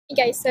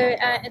Okay, so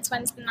it's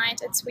Wednesday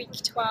night, it's week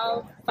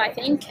 12, I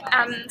think,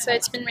 so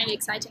it's been really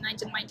exciting. I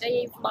did my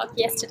day vlog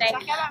yesterday,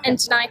 and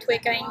tonight we're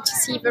going to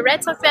see the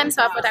Red Sox game,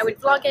 so I thought I would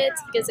vlog it,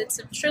 because it's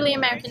a truly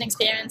American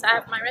experience. I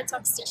have my Red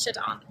Sox t-shirt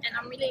on, and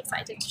I'm really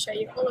excited to show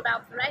you all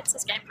about the Red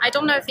Sox game. I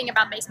don't know a thing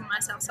about baseball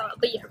myself, so it'll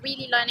be a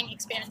really learning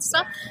experience.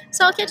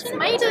 So I'll catch you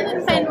later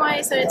in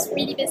fan-wise, so it's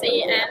really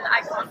busy, and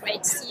I can't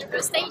wait to see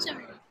the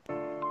stadium.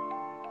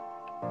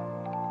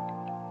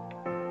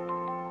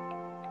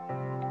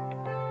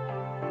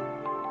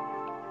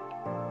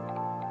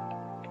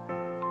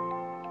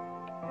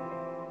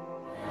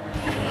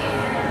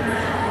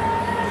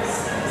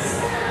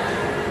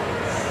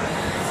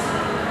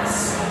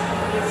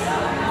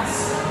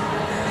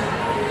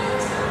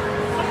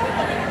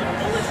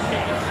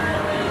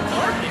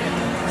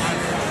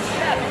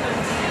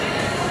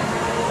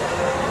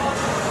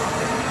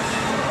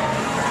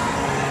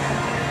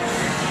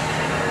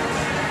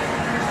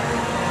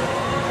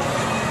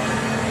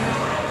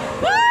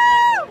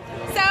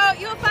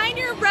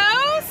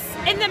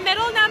 In the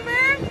middle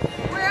number,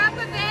 we're up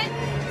a bit,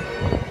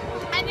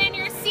 and then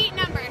your seat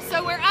number.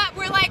 So we're up,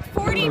 we're like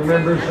 40.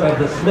 Members of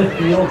the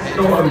Smithfield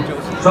Storm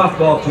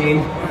softball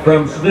team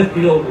from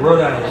Smithfield, Rhode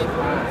Island.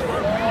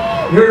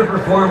 Here to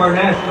perform our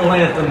national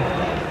anthem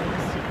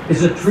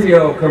is a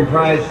trio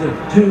comprised of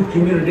 2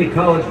 community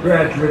college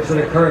graduates and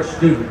a current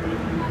student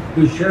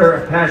who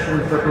share a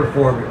passion for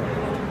performing.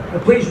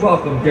 Please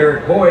welcome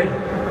Derek Boyd,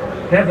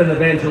 Kevin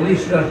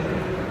Evangelista,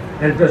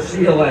 and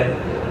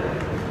Vasile.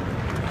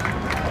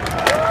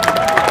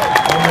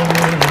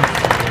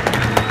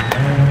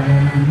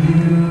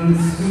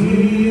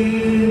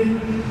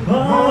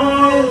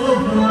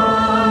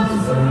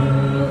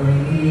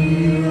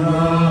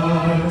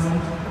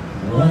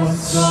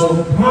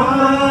 So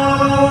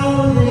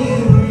proudly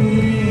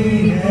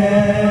we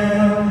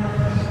hail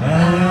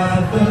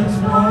at the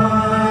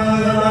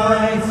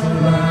twilight's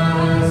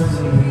last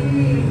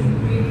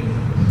gleaming,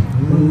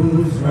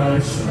 whose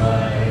bright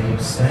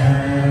stripes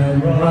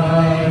and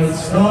bright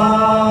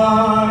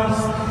stars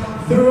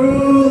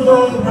through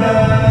the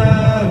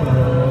perilous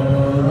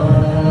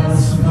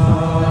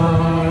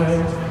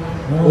night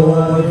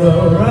o'er the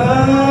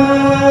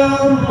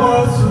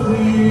ramparts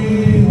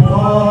we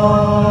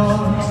walk.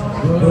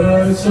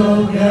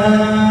 So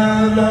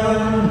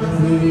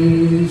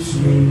gallantly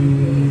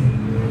streaming,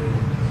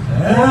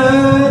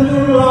 and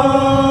the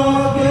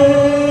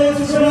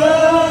rockets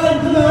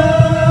red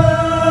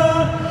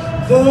glare,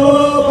 the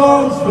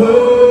bombs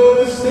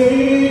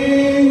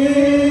bursting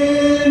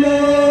in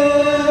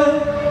air,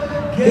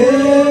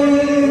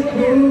 gave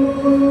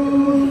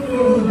proof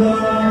through the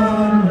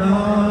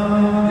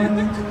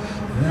night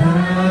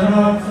that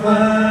our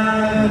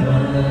flag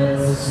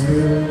was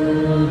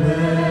still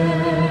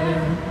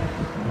there.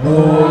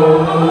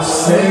 Oh,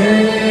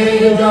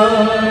 say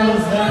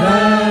does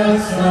that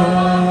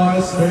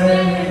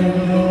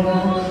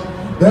star-spangled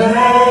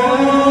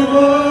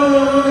banner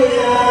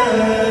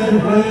yet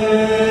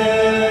wave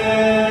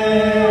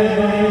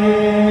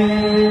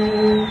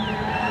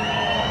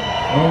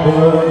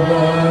o'er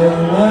the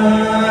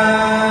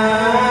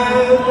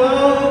land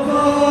of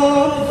the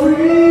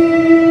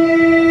free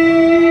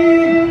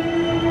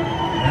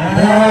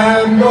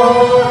and the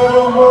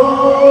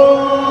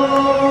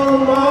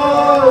home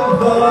of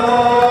the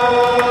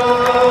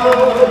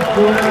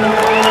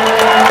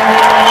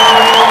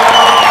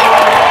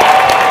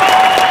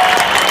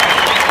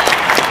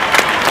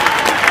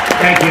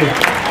Thank you.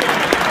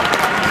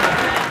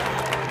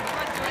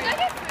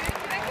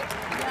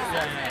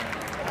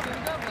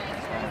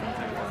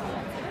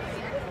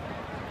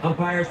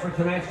 Umpires for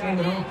tonight's game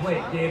at home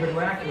plate: David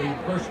Rackley.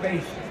 First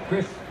base,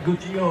 Chris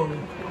Guccione.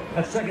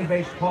 At second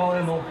base, Paul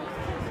Emmel.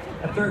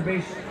 At third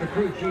base, the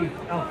crew chief,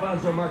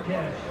 Alfonso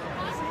Marquez.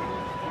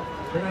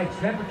 Tonight's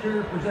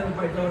temperature presented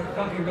by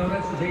Dunkin'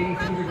 Donuts is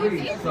 82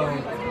 degrees, so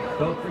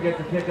don't forget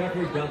to pick up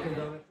your Dunkin'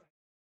 Donuts.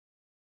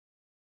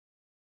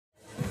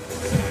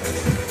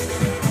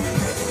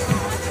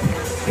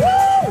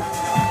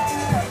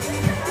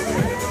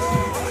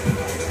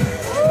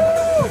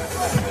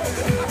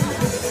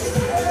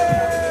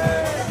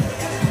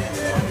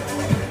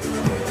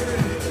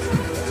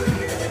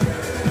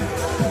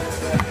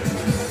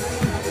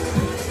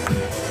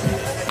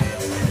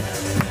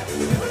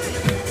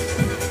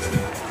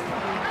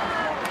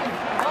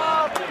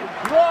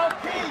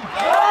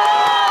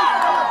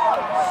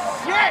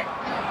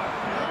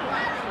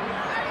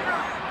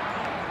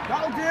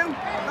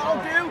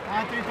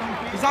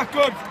 Is that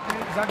good?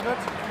 Is that good?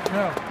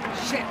 No.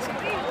 Shit.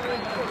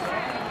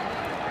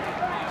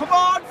 Come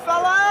on,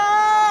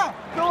 fella!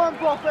 Go on,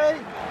 Poppy.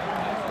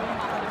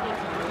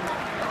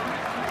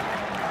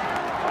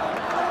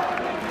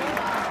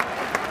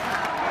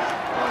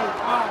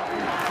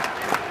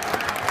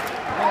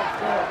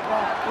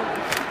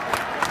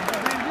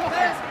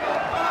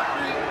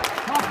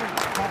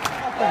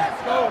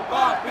 Let's go,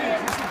 Poppy!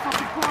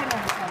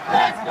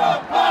 Let's go,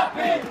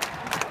 Poppy!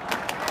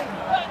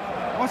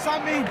 What's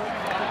that mean?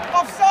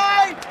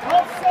 Offside!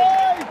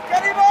 Offside!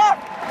 Get him off!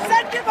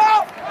 Send him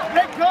off!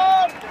 Pick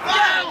on!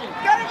 Foul!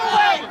 Get him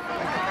away!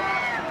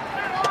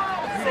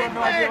 have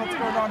no idea what's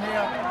going on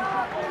here.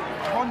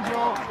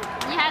 Bonjour.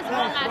 He has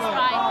one last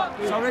try.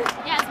 Sorry?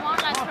 He has one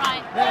last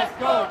try. Let's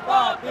go,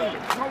 Bobby.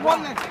 He's got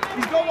one left.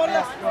 He's got one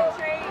left.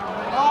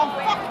 Oh,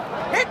 fuck.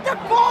 Hit the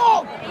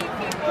ball!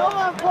 Come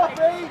on,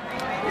 Poppy.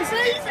 It's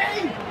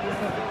easy.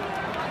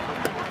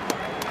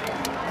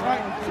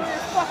 Right, so you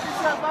fuck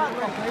yourself out,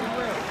 Poppy.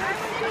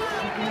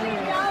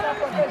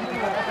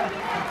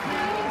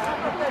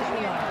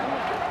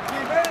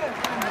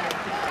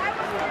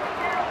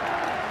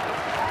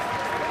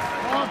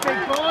 Oh, big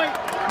boy.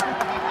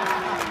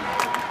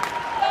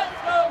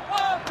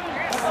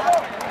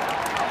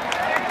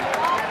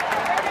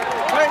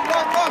 Wait,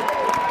 run.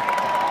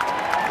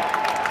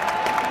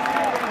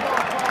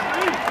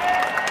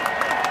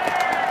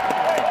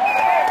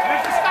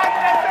 Let's just stand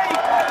on their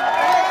feet.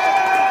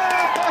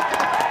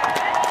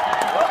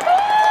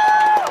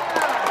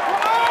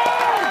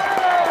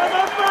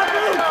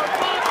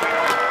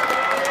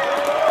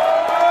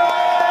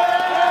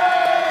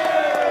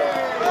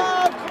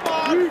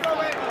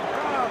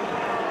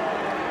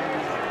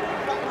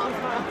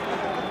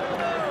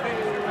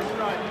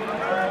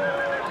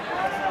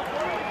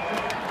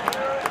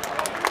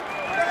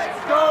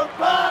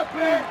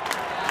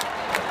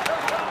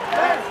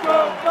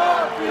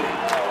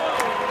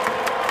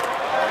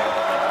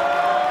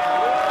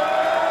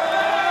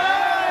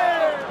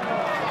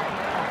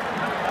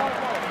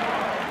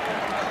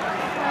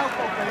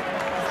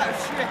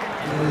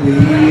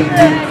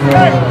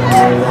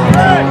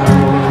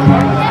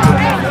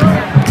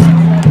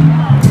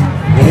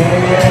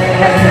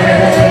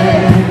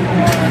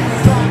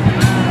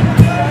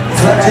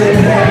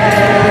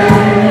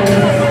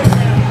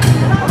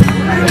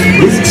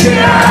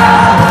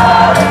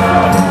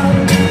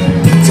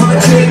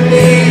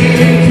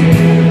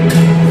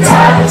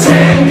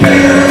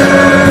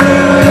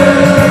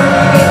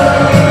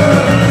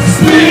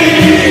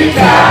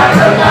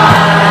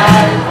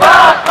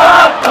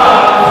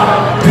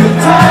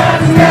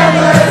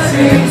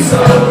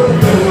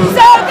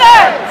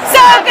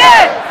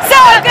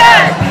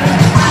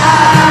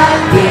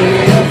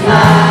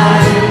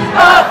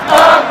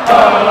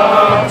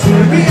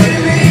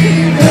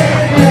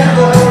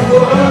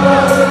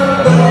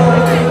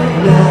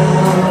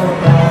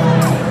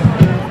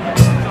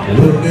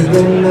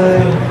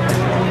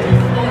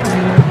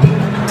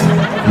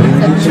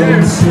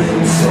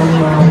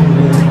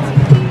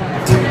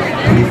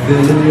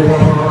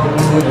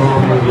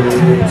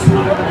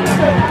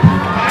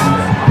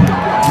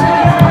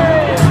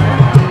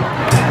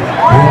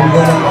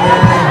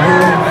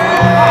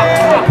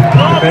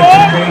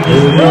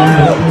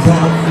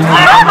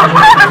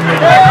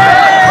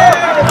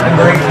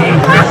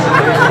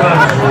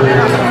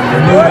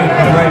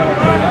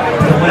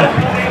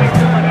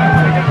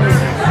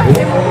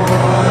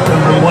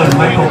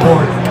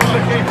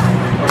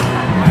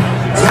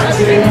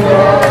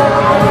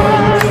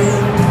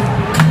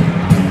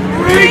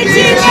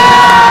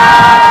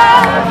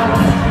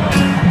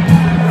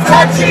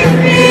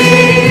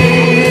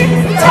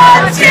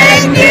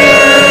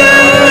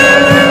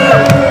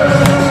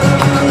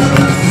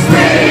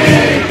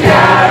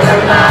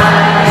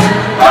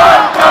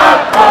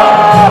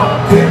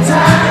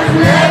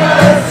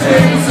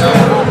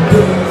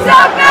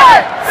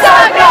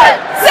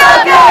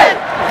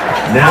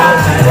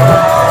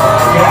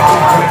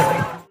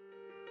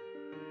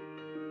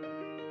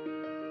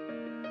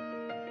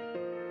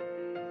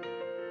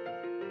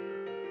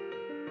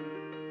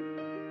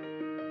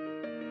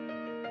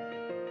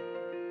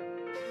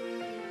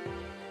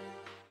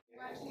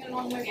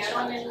 Along with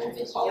John and the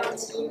video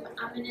team.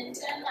 I'm an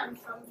intern, I'm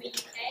from the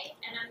UK,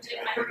 and I'm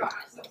doing my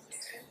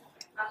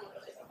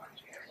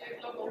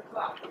global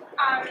co-op.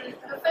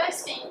 The first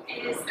thing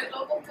is a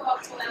global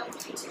co-op will help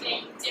you to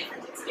gain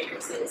different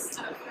experiences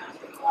of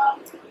co-op,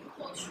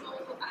 cultural,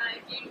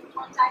 gain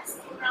contacts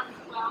around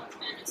the world,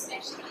 and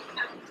especially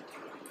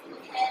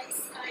enhance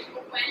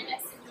your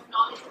awareness and your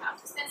knowledge about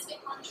a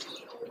specific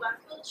country or work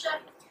culture.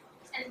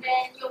 And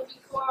then you'll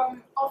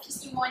become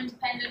obviously more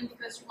independent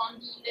because you won't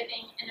be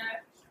living in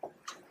a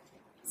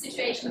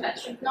situation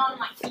that you've known,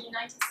 like the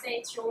United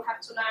States. You'll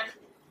have to learn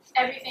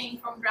everything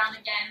from ground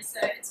again, so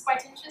it's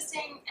quite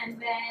interesting.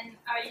 And then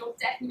you'll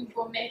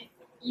definitely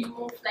be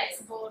more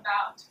flexible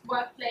about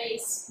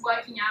workplace,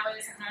 working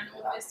hours, and learn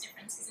all those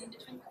differences in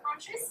between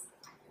countries.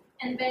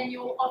 And then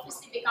you'll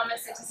obviously become a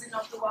citizen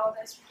of the world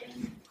as you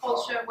gain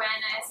culture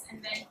awareness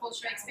and then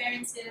cultural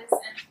experiences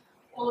and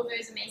all of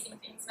those amazing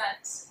things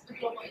that the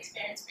global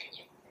experience brings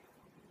you.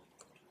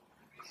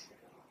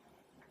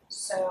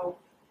 So